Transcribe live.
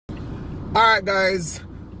Alright guys,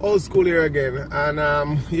 old school here again,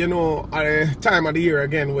 and you know, at the time of the year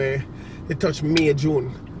again where it touched May,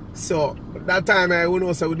 June. So that time we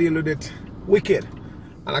know so we deal with it wicked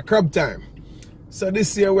and a crab time. So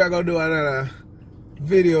this year we are gonna do another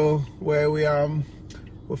video where we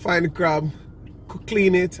find the crab,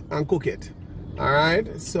 clean it and cook it.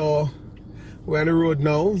 Alright, so we're on the road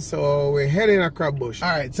now, so we're heading a crab bush.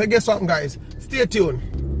 Alright, so guess what guys, stay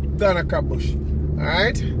tuned, down a crab bush.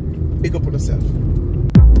 Alright? Big up on yourself.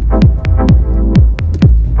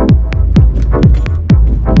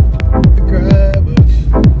 Crab bush.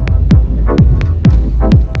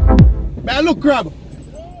 Man, look crab.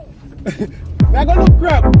 Man, go look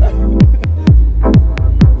crab.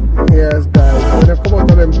 Yes, guys. When you come out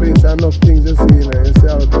of them places, enough things you see. You see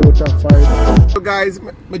how the boat are fight. So, guys,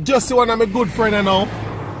 I just see one of my good friends now.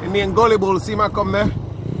 His name Gullible. See him come there?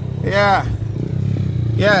 Yeah.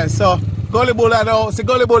 Yeah, so. Gullible now, see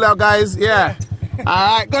Gullible now guys, yeah.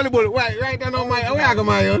 Alright, Gullible, right now, where you go,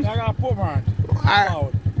 man? I got a poor man.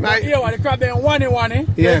 Alright. Right. Here, the crab then one.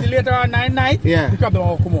 Yeah. Later on 9 yeah. The crab then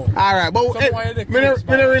will come out. Alright, but it don't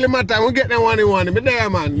really matter. We get them 1 me there,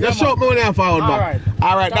 man. Yeah, just show me when I found back.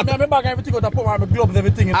 Alright. I'm back everything out the poor man, my gloves,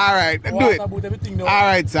 everything. Alright, do it.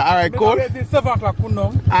 Alright, sir. Alright, cool. 7 o'clock,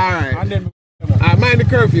 alright. And then mind the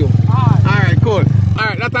curfew. Alright, cool.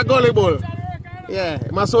 Alright, that's a Gullible. Yeah,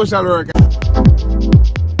 my social worker.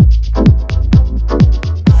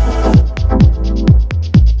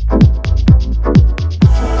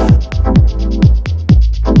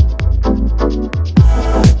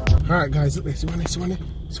 Alright guys, look, see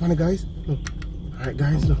one guys, look. Alright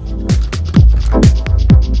guys, look.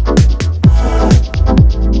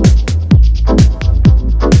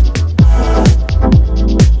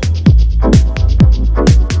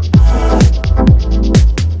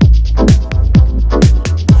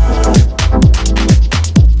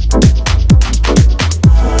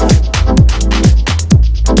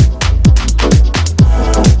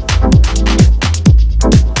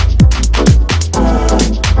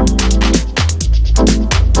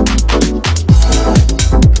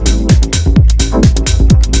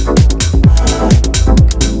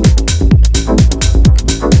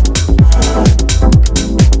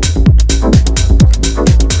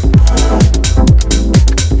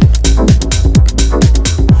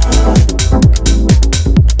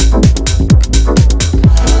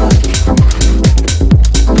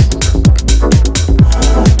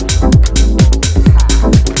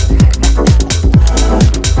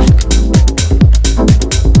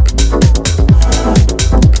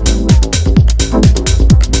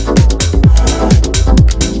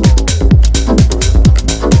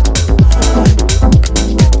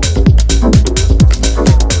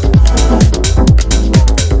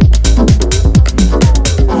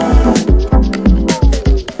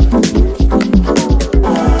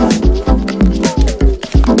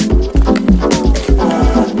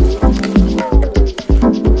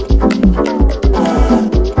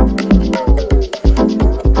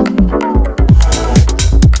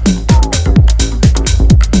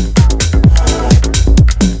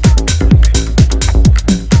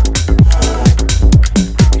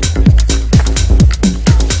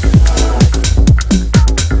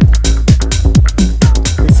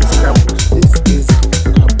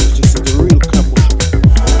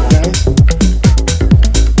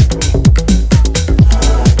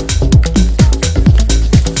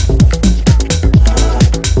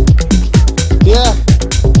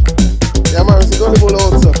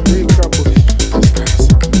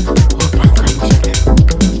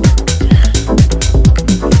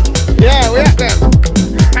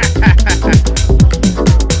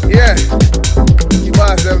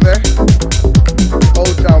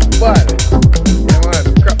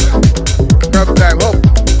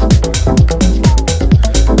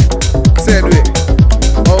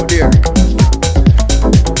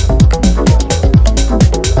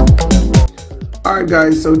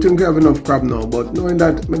 Guys, so we think we have enough crab now, but knowing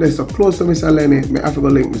that I'm so close to Mr. Lenny, I have to go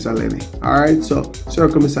link Mr. Lenny. Alright, so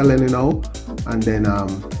circle Mr. Lenny now, and then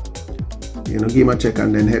you know, give him a check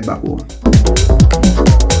and then head back home.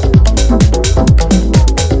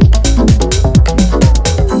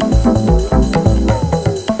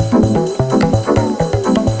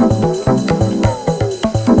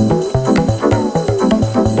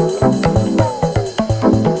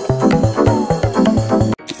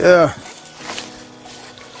 Yeah.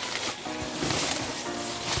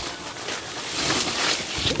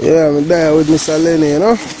 Yeah, I'm there with Mr. Lenny, you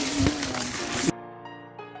know.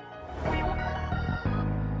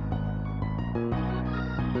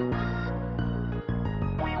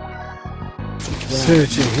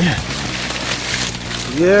 Searching, yeah.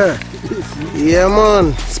 Yeah. Yeah,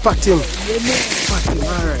 man. Spot him. Spot him.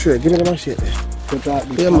 Alright. Sure, give me the machine.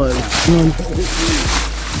 Yeah, man.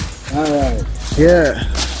 Alright. Yeah.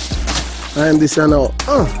 I am this now.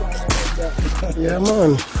 Yeah,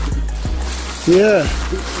 man. Yeah.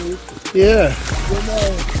 Yeah.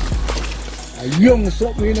 A young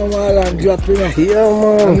something, you know, man, drop, you know. Yeah,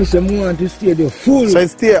 man. And some want to stay there full. So it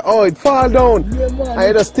stay. Oh, it fall down. Yeah, man.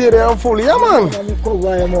 I just stay there and full. Yeah, man. And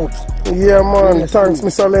cover him up. Yeah, man. Yes, thanks,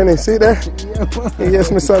 Mr. Lenny. See there? Yeah, man.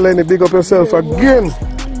 Yes, Mr. Lenny. Big up yourself again.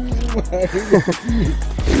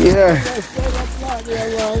 Yeah.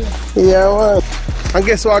 Yeah, man. And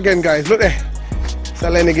guess what again, guys? Look there.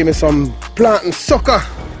 Mr. Lenny give me some planting sucker.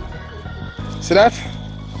 See that?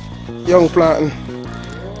 Young planting.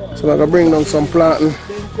 So I'm gonna bring down some planting.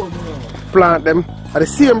 Plant them. Are the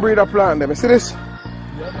same breed of plant them. You see this?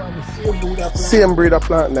 Same breed of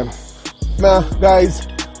plant them. Now, guys,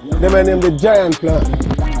 them are named the giant plant.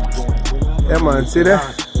 Yeah, man. See there?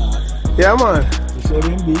 Yeah, man.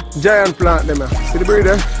 Giant plant them. See the breed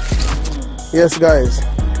there? Yes, guys.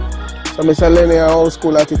 So Mr. Lenny are old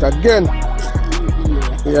school at it again.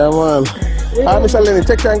 Yeah, man. Mr. Lenny,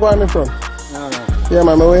 take time go on in front. Yeah,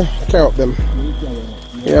 man, we carry up them.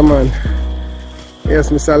 Yeah, man. Yes,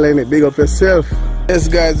 Mr. Lenny, big up yourself. Yes,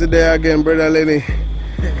 guys, today again, brother Lenny.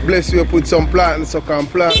 Bless you, put some planting, sucker and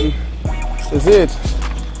planting. That's it.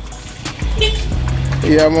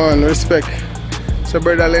 Yeah, man, respect. So,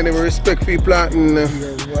 brother Lenny, we respect for you planting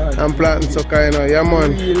and planting sucker, you know. Yeah,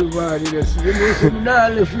 man. We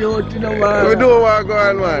do what go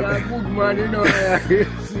on, man. Good man, you know.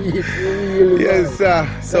 Yes, sir.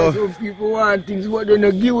 So, some people want things, but they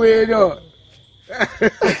don't give away, you know.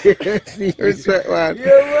 Respect, man. Yeah,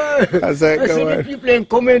 man. That's like, I see the people in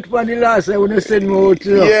comment for the last I when they send me out.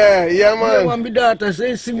 You know. Yeah, Yeah, man. man, my daughter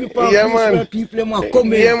say, see me for Yeah, man. people ma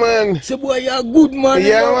comment. Yeah, man. Say, boy, you're a good man.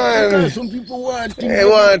 Yeah, you know, man. because some people want things. They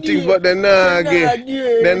want things, but they not give.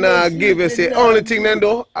 give. They not give. They say, only thing they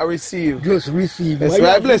do, I receive. Just receive. That's Man, why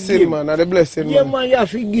you have to blessing, give. man. That's the blessing, Yeah, man. man, you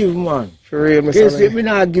have to give, man. For real, They Mr. say, Lenny. me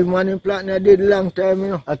not give man in platinum, I did long time, you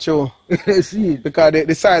know. That's true. See it. Because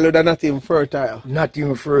the silo are not even fertile. Not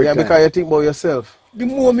even fertile. Yeah, because you think about yourself. The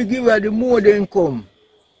more me give her, the more they come.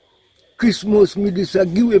 Christmas, me this, I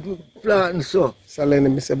give it planting, so. So Lenny,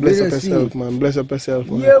 Mr. Bless up Bless yourself, you. man. Bless up yourself,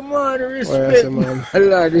 man. Yeah, man, respect, say, man.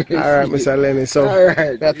 Lord, Alright, Mr. Lenny. So,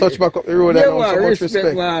 Alright. yeah, touch back up the road Yeah, and man, so much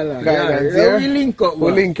respect. man. Guidance, Yeah, yeah? we link up, man.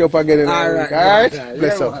 We'll link you up again in a Alright, week. Alright? man.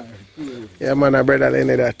 Bless Yeah, up. man. Yeah, man, I brother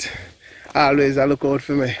Lenny that. Always I look out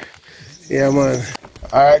for me. Yeah, man.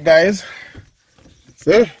 Alright, guys.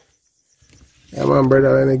 See? Yeah, man,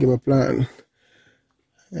 brother Lenny give me a plan.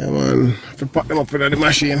 Yeah, man. Have to put them up in the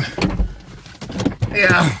machine.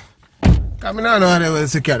 Yeah. Come in, I know how they will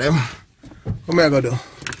secure them. What am I going to do?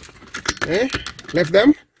 Eh? Left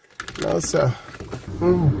them? No, sir.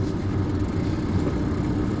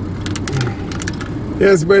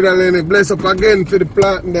 Yes, brother Lenny. Bless up again for the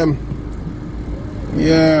planting them.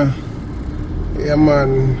 Yeah. Yeah,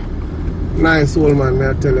 man. Nice old man, may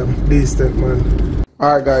I tell you. Decent, man.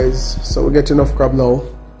 Alright, guys. So we get enough crab now.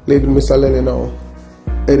 Leaving Mr. Lenny now.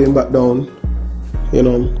 Heading back down. You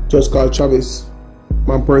know, just call Travis.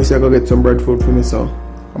 Man, Percy, I go get some breadfruit for me, so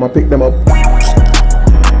I'm gonna pick them up.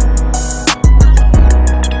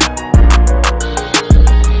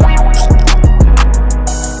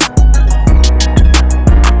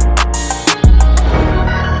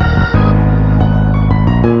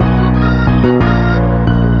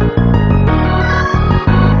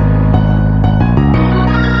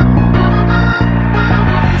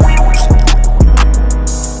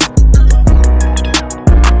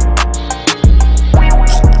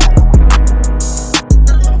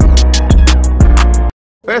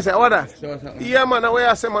 Where's that? What that? Yeah, man, where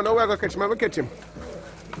I say, man, where I go catch him? I go catch him.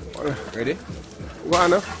 Ready? Go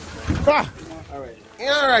on now. Ah. Alright.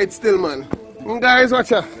 Yeah, alright, still, man. Guys,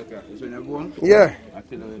 watch out. Okay. So when I go on, Yeah. I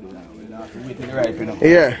tell you what you do now. We'll have to wait till the ripe, you know.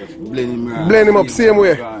 Yeah. Just blend him around. Blend him up same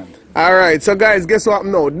way. Gone. Alright, so guys, guess what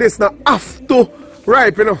now? This now have to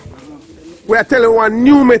ripe, you know. We are telling one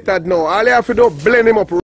new method now. All you have to do, blend him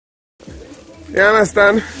up. You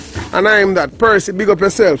understand? And I am that. Percy, big up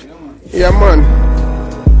yourself. Yeah, man.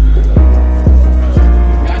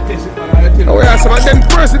 Oh yeah, so and then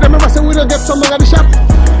Percy, them ever say we don't get something at the shop?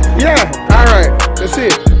 Yeah, alright, let's see.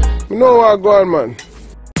 You know what going on, man.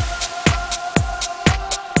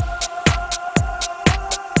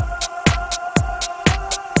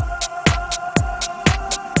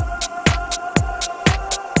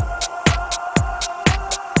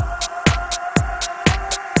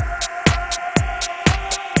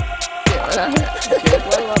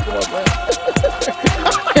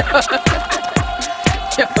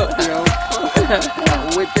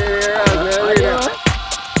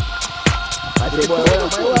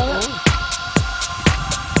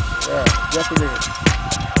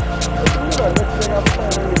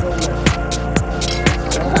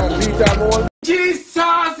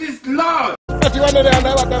 Jesus is Lord. What you want to do on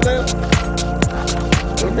what I'm saying?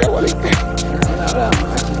 Okay, what is it?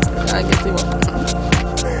 I get him up.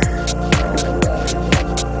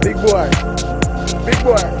 Big boy. Big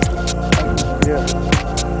boy. Yeah.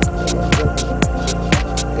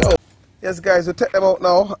 Yo. Yes, guys, we take them out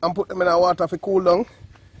now and put them in our water for cool down.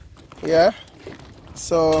 Yeah.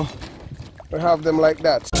 So we have them like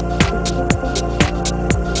that.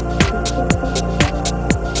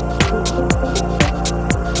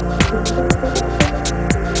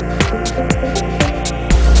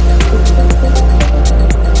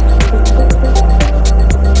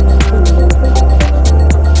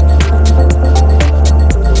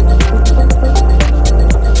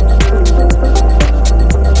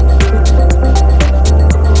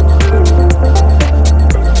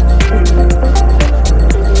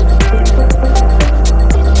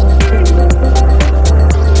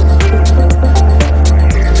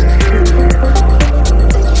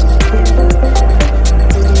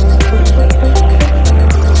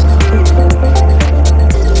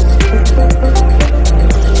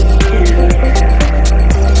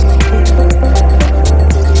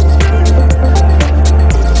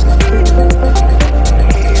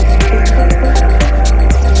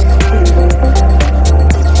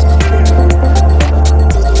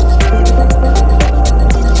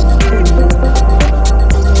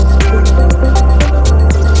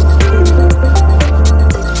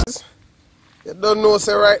 Don't know,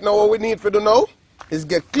 say right now what we need to do now is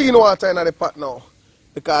get clean water in the pot now.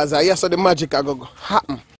 Because yesterday the magic are going to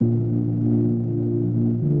happen.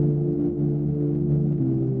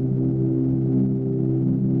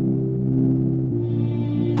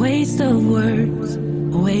 Waste of words,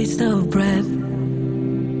 waste of breath.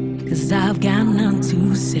 Cause I've got none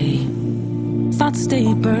to say. Thoughts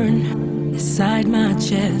stay burned inside my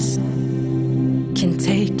chest. Can't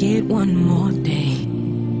take it one more day.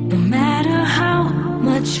 No matter how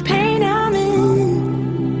much pain I'm in,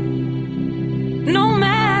 no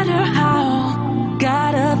matter how,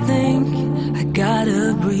 gotta think, I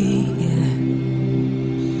gotta breathe.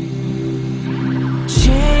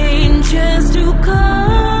 Changes to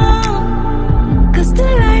come, cause the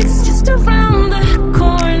light's just around the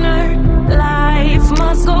corner. Life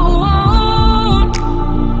must go on.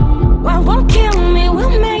 What won't kill me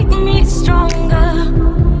will make me stronger.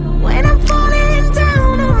 When I'm falling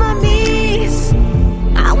down on my knees,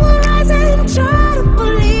 I will rise and try to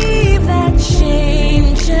believe that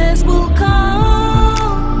changes will come.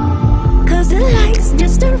 Cause the light's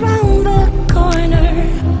just around the corner.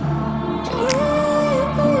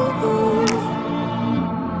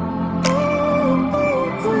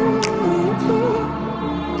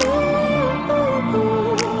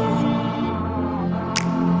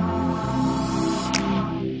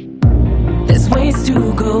 There's ways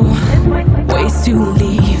to go, ways to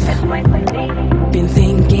leave. Been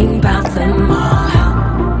thinking about them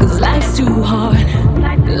all. Cause life's too hard,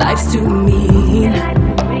 life's too mean.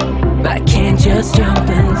 But I can't just jump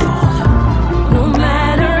and fall. No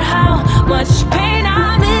matter how much pain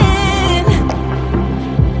I'm in,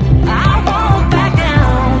 I won't back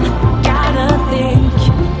down. Gotta think,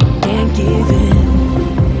 can't give in.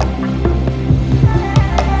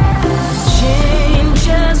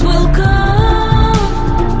 Changes will come,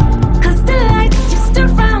 cause the light's just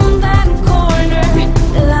around that corner.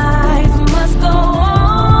 Life must go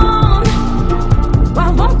on.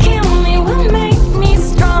 What won't kill me will make me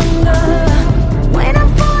stronger. When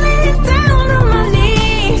I'm falling down on my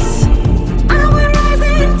knees, I will rise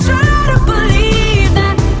and try to believe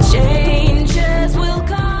that changes will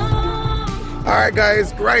come. Alright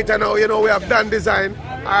guys, right now, you know we have done design.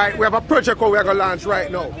 Alright, we have a project where we are going to launch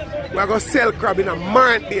right now. We are going to sell crab in a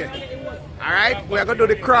month there. Alright, we are going to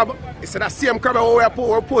do the crab. It's the same crab that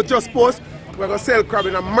we put just post. We are going to sell crab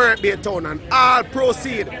in a month there town, and all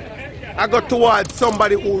proceed I go towards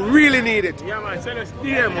somebody who really need it. Yeah man, send us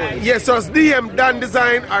DM on. Yes, so it's DM, Dan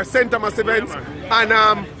Design, or Center Mass Events.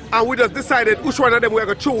 Yeah, and we just decided which one of them we're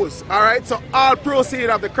going to choose. Alright, so all proceed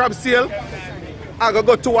of the crab sale I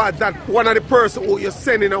go towards that one of the person who you're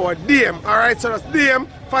sending our DM. Alright, so that's DM,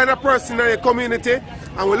 find a person in your community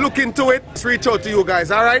and we look into it, reach out to you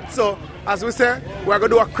guys. Alright, so as we say, we're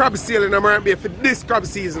going to do a crab sale in America for this crab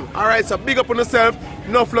season. Alright, so big up on yourself,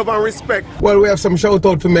 enough love and respect. Well, we have some shout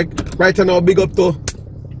out to make. Right now, big up to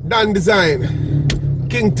Dan Design,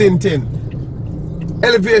 King Tintin,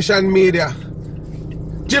 Elevation Media,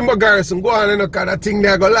 Jimbo Garrison, go on and look at that thing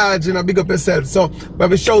there, go large and big up yourself. So, we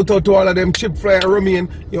have a shout out to all of them, Chip Fly and Romain,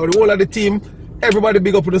 you know, the whole of the team. Everybody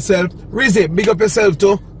big up on yourself. Rizzy, big up yourself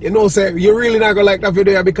too. You know, say, you really not gonna like that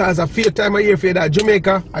video because a fair time of year for that.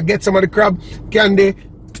 Jamaica, I get some of the crab, candy.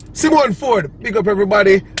 Simone Ford, big up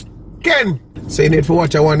everybody. Ken, so you need to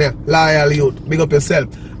watch that one there. Loyal youth, big up yourself.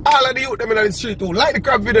 All of the youth them in the street too. Like the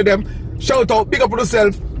crab video them. Shout out, big up on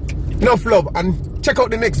yourself. Enough love and check out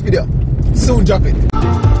the next video. Soon drop it.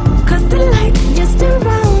 'Cause the lights just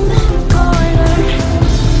around.